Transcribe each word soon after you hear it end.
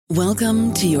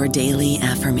Welcome to your daily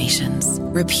affirmations.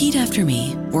 Repeat after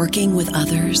me. Working with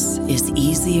others is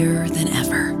easier than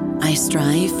ever. I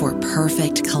strive for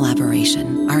perfect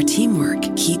collaboration. Our teamwork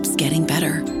keeps getting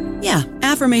better. Yeah,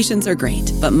 affirmations are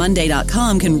great, but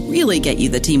Monday.com can really get you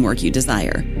the teamwork you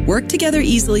desire. Work together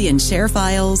easily and share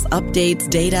files, updates,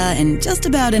 data, and just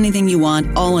about anything you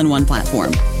want all in one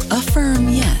platform. Affirm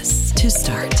yes to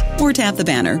start, or tap the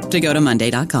banner to go to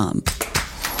Monday.com.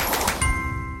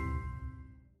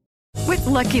 With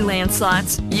Lucky Land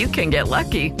Slots, you can get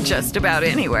lucky just about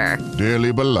anywhere.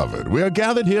 Dearly beloved, we are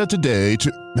gathered here today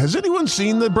to... Has anyone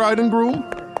seen the bride and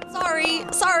groom?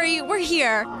 Sorry, we're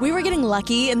here. We were getting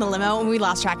lucky in the limo and we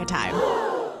lost track of time.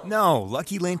 No,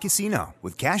 Lucky Land Casino,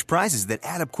 with cash prizes that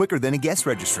add up quicker than a guest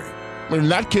registry. In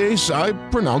that case, I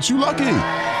pronounce you lucky.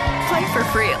 Play for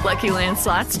free at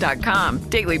LuckyLandSlots.com.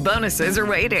 Daily bonuses are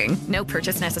waiting. No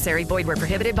purchase necessary. Void where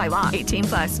prohibited by law.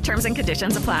 18+. Terms and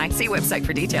conditions apply. See website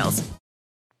for details.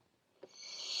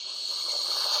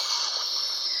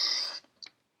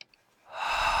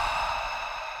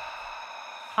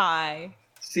 Hi.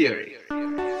 Theory.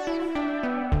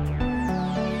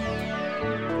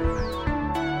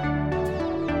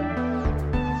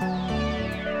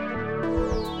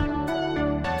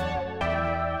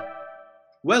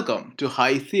 Welcome to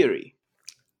High Theory.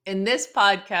 In this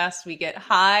podcast, we get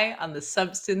high on the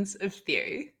substance of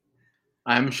theory.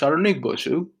 I'm Sharonik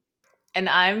Boshu. And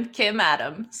I'm Kim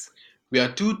Adams. We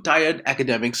are two tired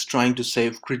academics trying to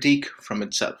save critique from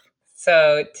itself.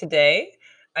 So today,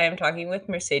 I am talking with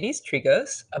Mercedes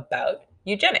Trigos about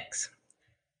eugenics.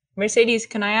 Mercedes,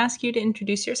 can I ask you to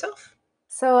introduce yourself?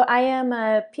 So I am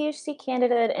a PhD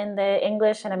candidate in the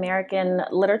English and American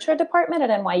Literature department at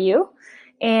NYU.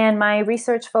 And my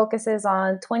research focuses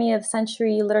on 20th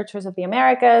century literatures of the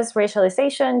Americas,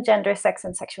 racialization, gender, sex,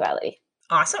 and sexuality.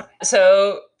 Awesome.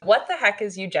 So what the heck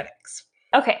is eugenics?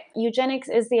 Okay, eugenics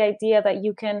is the idea that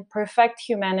you can perfect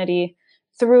humanity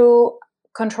through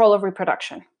control of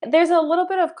reproduction. There's a little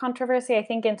bit of controversy, I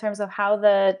think, in terms of how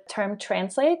the term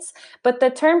translates, but the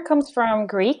term comes from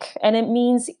Greek and it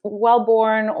means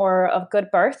well-born or of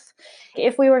good birth.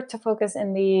 If we were to focus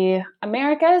in the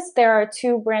Americas, there are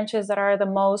two branches that are the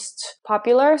most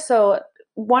popular. So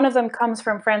one of them comes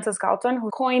from Francis Galton,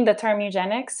 who coined the term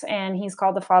eugenics, and he's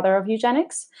called the father of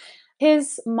eugenics.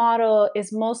 His model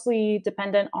is mostly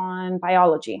dependent on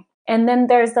biology. And then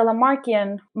there's the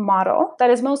Lamarckian model that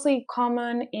is mostly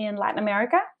common in Latin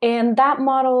America. And that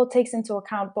model takes into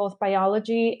account both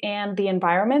biology and the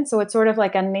environment. So it's sort of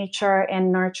like a nature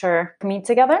and nurture meet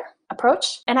together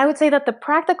approach. And I would say that the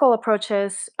practical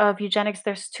approaches of eugenics,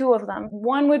 there's two of them.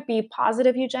 One would be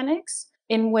positive eugenics,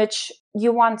 in which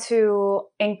you want to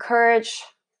encourage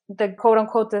the quote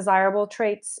unquote desirable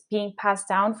traits being passed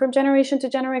down from generation to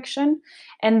generation.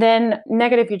 And then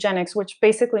negative eugenics, which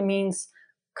basically means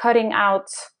cutting out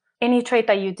any trait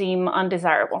that you deem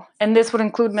undesirable. And this would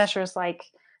include measures like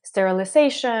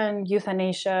sterilization,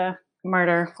 euthanasia,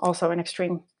 murder, also in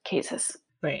extreme cases.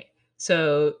 Right.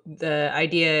 So the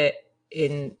idea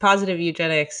in positive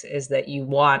eugenics is that you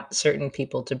want certain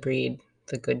people to breed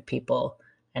the good people.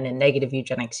 And in negative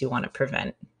eugenics, you want to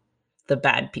prevent the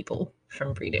bad people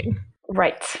from breeding.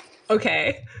 Right.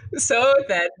 Okay. So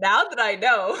then now that I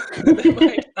know,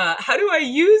 how do I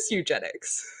use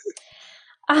eugenics?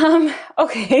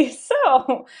 Okay,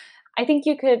 so I think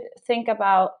you could think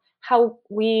about how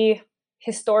we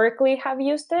historically have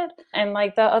used it. And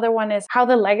like the other one is how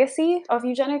the legacy of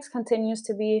eugenics continues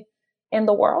to be in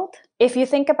the world. If you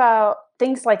think about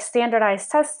things like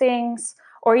standardized testings,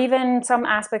 or even some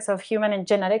aspects of human and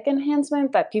genetic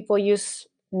enhancement that people use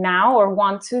now or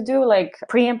want to do, like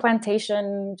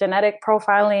pre-implantation, genetic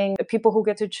profiling, people who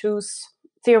get to choose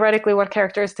theoretically what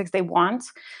characteristics they want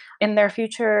in their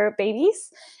future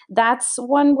babies. That's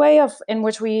one way in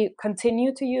which we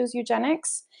continue to use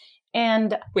eugenics.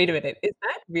 And wait a minute, is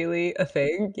that really a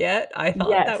thing yet? I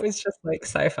thought yes. That was just like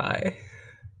sci-fi.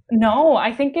 No,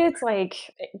 I think it's like,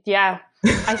 yeah,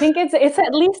 I think it's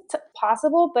at least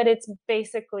possible, but it's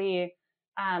basically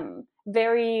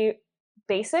very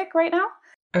basic right now.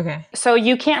 Okay. So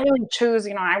you can't really choose,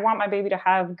 I want my baby to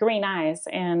have green eyes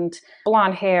and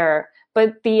blonde hair.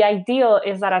 But the ideal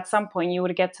is that at some point you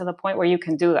would get to the point where you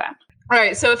can do that. All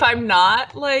right. So if I'm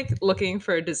not like looking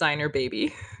for a designer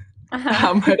baby,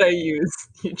 how might I use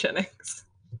eugenics?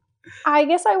 I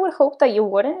guess I would hope that you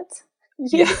wouldn't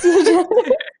use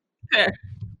eugenics. Fair.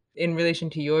 In relation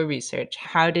to your research,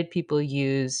 how did people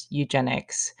use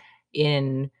eugenics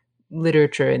in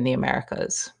literature in the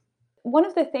Americas? One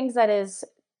of the things that is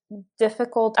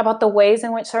difficult about the ways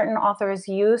in which certain authors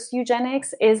use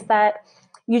eugenics is that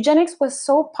eugenics was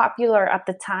so popular at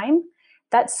the time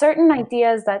that certain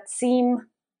ideas that seem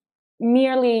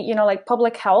merely, like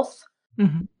public health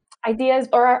ideas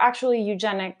are actually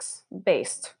eugenics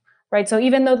based, right? So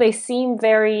even though they seem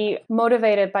very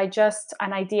motivated by just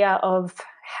an idea of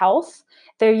health,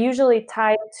 they're usually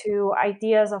tied to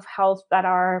ideas of health that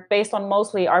are based on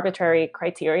mostly arbitrary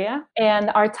criteria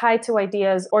and are tied to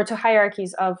ideas or to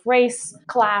hierarchies of race,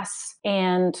 class,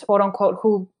 and quote unquote,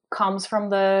 who comes from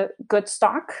the good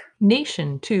stock.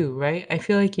 Nation too, right? I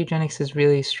feel like eugenics is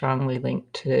really strongly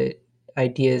linked to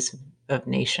ideas of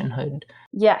nationhood.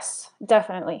 Yes,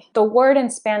 definitely. The word in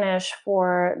Spanish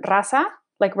for raza,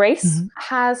 like race,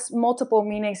 has multiple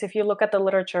meanings if you look at the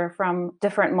literature from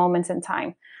different moments in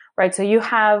time, right? So you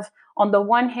have, on the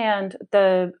one hand,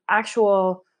 the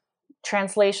actual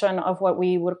translation of what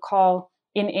we would call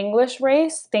in English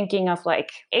race, thinking of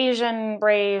like Asian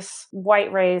race,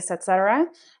 white race, etc.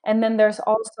 And then there's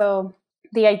also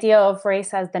the idea of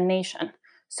race as the nation.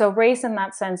 So race in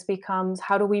that sense becomes,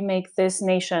 how do we make this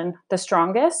nation the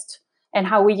strongest? And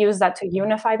how we use that to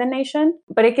unify the nation.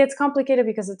 But it gets complicated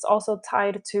because it's also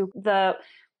tied to the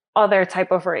other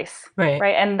type of race, right?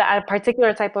 And that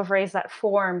particular type of race that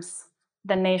forms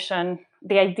the nation,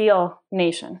 the ideal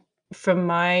nation. From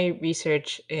my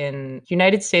research in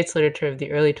United States literature of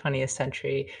the early 20th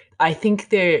century, I think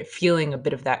they're feeling a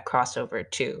bit of that crossover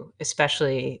too,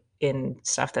 especially in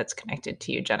stuff that's connected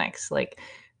to eugenics. Like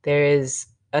there is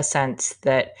a sense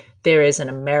that there is an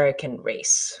American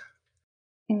race.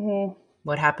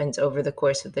 What happens over the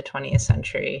course of the 20th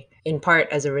century, in part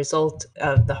as a result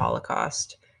of the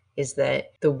Holocaust, is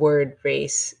that the word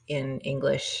race in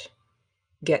English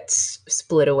gets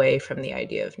split away from the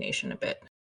idea of nation a bit.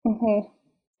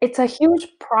 It's a huge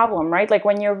problem, right? Like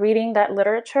when you're reading that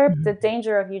literature, the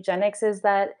danger of eugenics is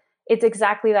that it's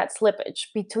exactly that slippage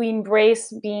between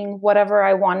race being whatever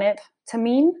I want it to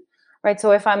mean, right?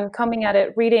 So if I'm coming at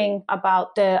it reading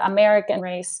about the American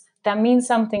race, that means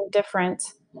something different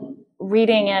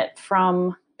reading it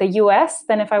from the US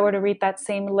than if I were to read that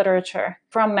same literature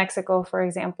from Mexico, for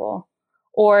example,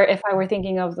 or if I were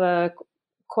thinking of the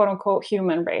quote unquote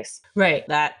human race. Right.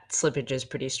 That slippage is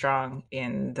pretty strong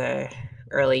in the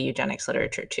early eugenics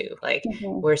literature too. Like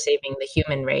we're saving the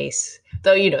human race.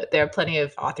 Though, there are plenty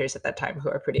of authors at that time who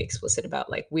are pretty explicit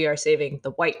about like, we are saving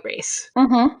the white race.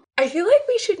 I feel like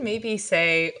we should maybe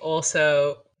say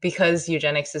also, because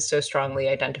eugenics is so strongly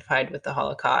identified with the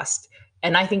Holocaust,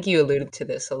 and I think you alluded to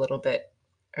this a little bit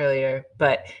earlier,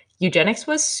 but eugenics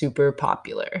was super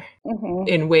popular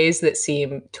in ways that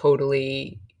seem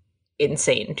totally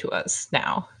insane to us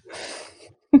now.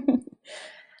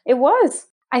 It was.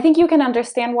 I think you can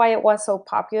understand why it was so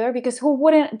popular, because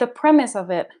the premise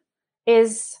of it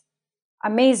is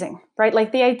amazing, right?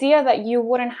 Like the idea that you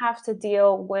wouldn't have to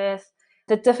deal with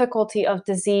the difficulty of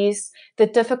disease, the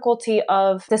difficulty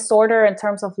of disorder in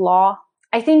terms of law.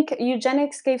 I think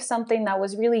eugenics gave something that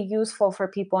was really useful for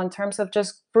people in terms of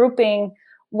just grouping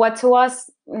what to us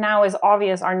now is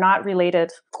obvious are not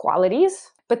related qualities,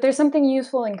 but there's something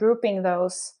useful in grouping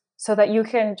those so that you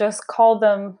can just call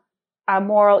them a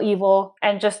moral evil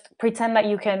and just pretend that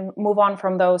you can move on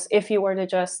from those if you were to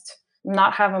just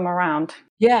not have them around.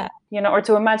 Yeah. Or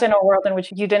to imagine a world in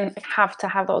which you didn't have to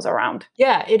have those around.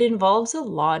 Yeah, it involves a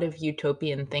lot of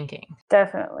utopian thinking.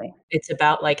 Definitely. It's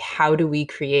about like, how do we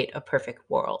create a perfect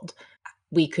world?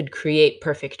 We could create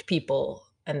perfect people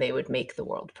and they would make the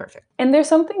world perfect. And there's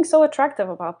something so attractive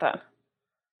about that,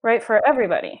 right? For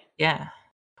everybody. Yeah.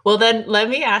 Well, then let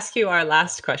me ask you our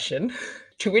last question,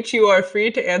 to which you are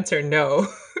free to answer no.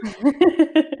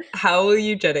 How will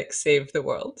eugenics save the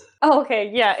world? Oh, okay,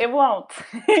 yeah, it won't.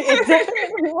 It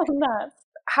definitely will not.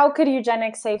 How could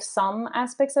eugenics save some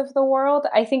aspects of the world?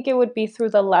 I think it would be through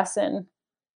the lesson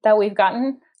that we've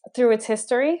gotten through its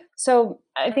history. So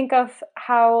I think of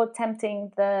how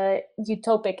tempting the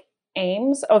utopic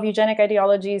aims of eugenic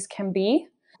ideologies can be.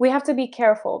 We have to be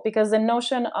careful because the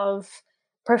notion of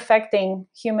perfecting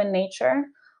human nature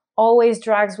always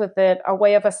drags with it a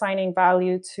way of assigning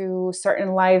value to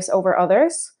certain lives over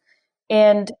others.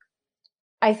 And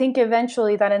I think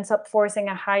eventually that ends up forcing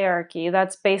a hierarchy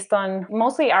that's based on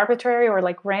mostly arbitrary or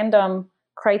like random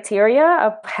criteria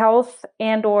of health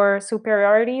and or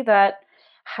superiority that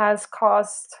has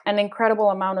caused an incredible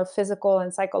amount of physical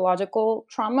and psychological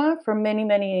trauma for many,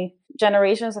 many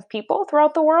generations of people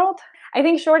throughout the world. I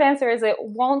think short answer is it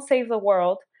won't save the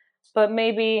world, but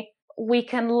maybe we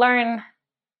can learn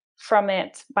from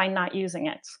it by not using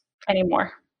it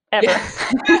anymore, ever.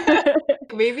 Yeah.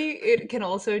 Maybe it can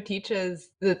also teach us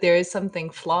that there is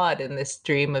something flawed in this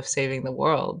dream of saving the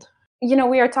world.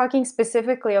 We are talking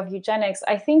specifically of eugenics.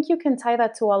 I think you can tie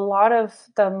that to a lot of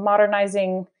the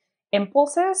modernizing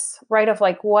impulses, right? Of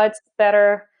like what's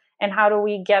better and how do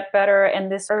we get better,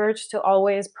 and this urge to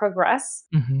always progress.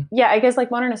 Yeah, I guess like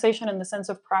modernization in the sense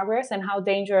of progress and how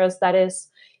dangerous that is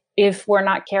if we're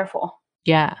not careful.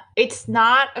 Yeah. It's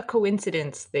not a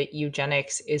coincidence that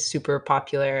eugenics is super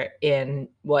popular in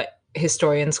what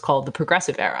historians call the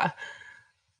progressive era.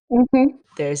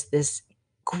 There's this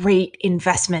great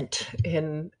investment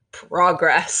in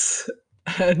progress.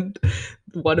 And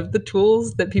one of the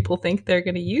tools that people think they're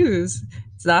going to use,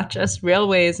 it's not just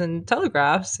railways and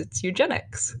telegraphs, it's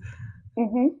eugenics.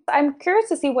 I'm curious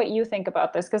to see what you think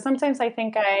about this, because sometimes I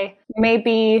think I may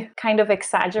be kind of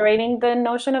exaggerating the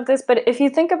notion of this. But if you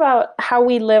think about how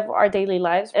we live our daily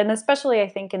lives, and especially I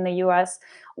think in the US,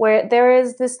 where there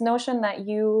is this notion that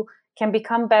you can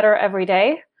become better every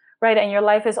day, right? And your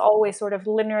life is always sort of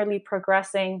linearly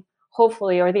progressing,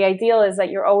 hopefully, or the ideal is that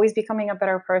you're always becoming a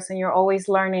better person. You're always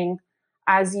learning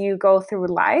as you go through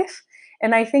life.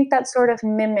 And I think that sort of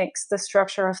mimics the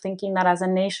structure of thinking that as a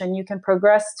nation, you can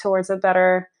progress towards a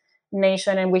better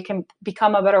nation and we can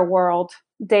become a better world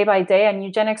day by day. And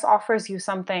eugenics offers you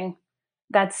something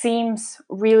that seems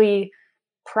really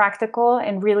practical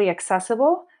and really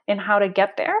accessible in how to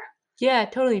get there. Yeah,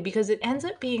 totally. Because it ends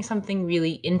up being something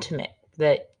really intimate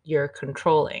that you're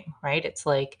controlling, right? It's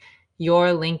like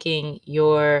you're linking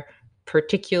your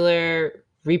particular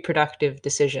reproductive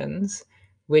decisions,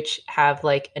 which have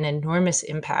like an enormous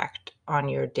impact on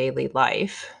your daily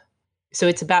life. So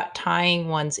it's about tying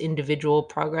one's individual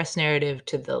progress narrative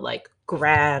to the like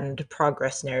grand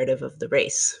progress narrative of the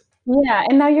race. Yeah,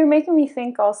 and now you're making me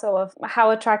think also of how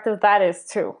attractive that is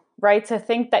too, right? To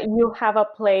think that you have a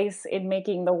place in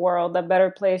making the world a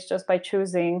better place just by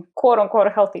choosing quote unquote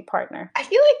a healthy partner. I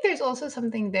feel like there's also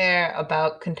something there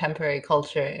about contemporary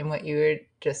culture in what you were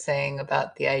just saying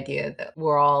about the idea that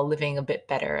we're all living a bit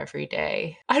better every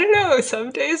day. I don't know,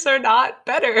 some days are not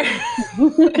better.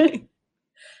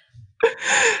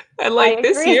 And like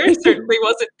this year certainly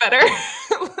wasn't better.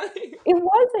 It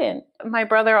wasn't. My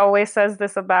brother always says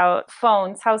this about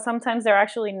phones, how sometimes they're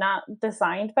actually not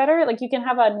designed better. Like you can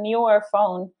have a newer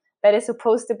phone that is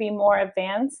supposed to be more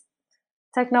advanced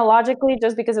technologically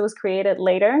just because it was created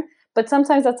later. But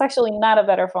sometimes that's actually not a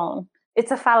better phone. It's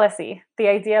a fallacy. The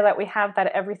idea that we have that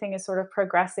everything is sort of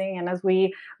progressing, and as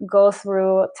we go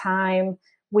through time,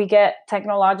 we get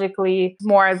technologically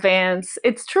more advanced.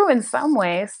 It's true in some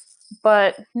ways,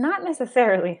 but not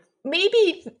necessarily.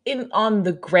 Maybe on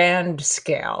the grand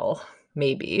scale,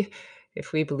 maybe,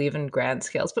 if we believe in grand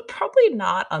scales, but probably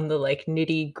not on the like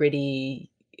nitty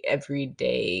gritty,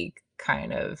 everyday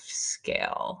kind of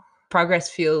scale. Progress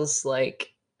feels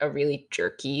like a really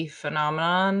jerky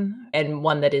phenomenon and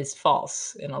one that is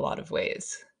false in a lot of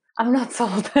ways. I'm not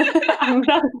sold. I'm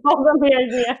not sold on the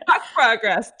idea. Fuck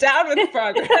progress. Down with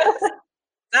progress.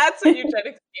 That's what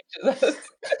eugenics teaches us.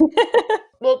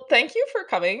 Well, thank you for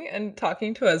coming and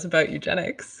talking to us about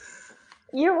eugenics.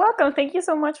 You're welcome. Thank you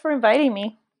so much for inviting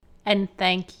me. And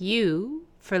thank you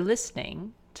for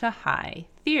listening to High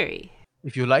Theory.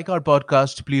 If you like our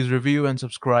podcast, please review and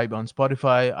subscribe on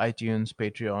Spotify, iTunes,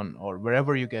 Patreon, or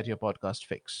wherever you get your podcast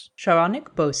fix.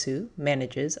 Sharonik Bosu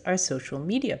manages our social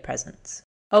media presence.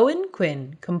 Owen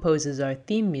Quinn composes our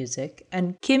theme music,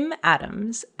 and Kim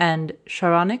Adams and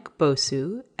Sharonik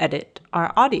Bosu edit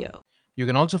our audio. You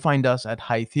can also find us at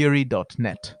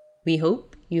hightheory.net. We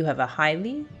hope you have a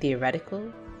highly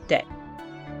theoretical day.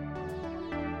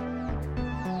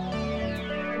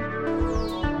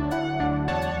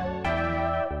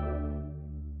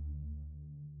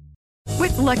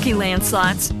 With Lucky Land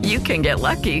Slots, you can get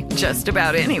lucky just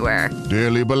about anywhere.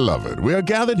 Dearly beloved, we are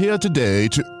gathered here today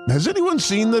to... Has anyone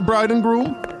seen the bride and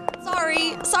groom?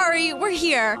 Sorry, we're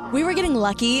here. We were getting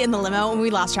lucky in the limo and we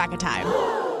lost track of time.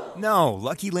 No,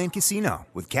 Lucky Land Casino,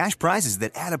 with cash prizes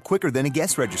that add up quicker than a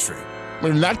guest registry.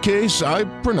 In that case, I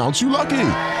pronounce you lucky.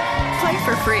 Play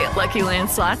for free at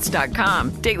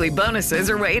LuckyLandSlots.com. Daily bonuses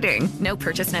are waiting. No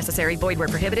purchase necessary. Void where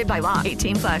prohibited by law.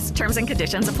 18+. Terms and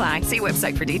conditions apply. See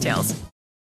website for details.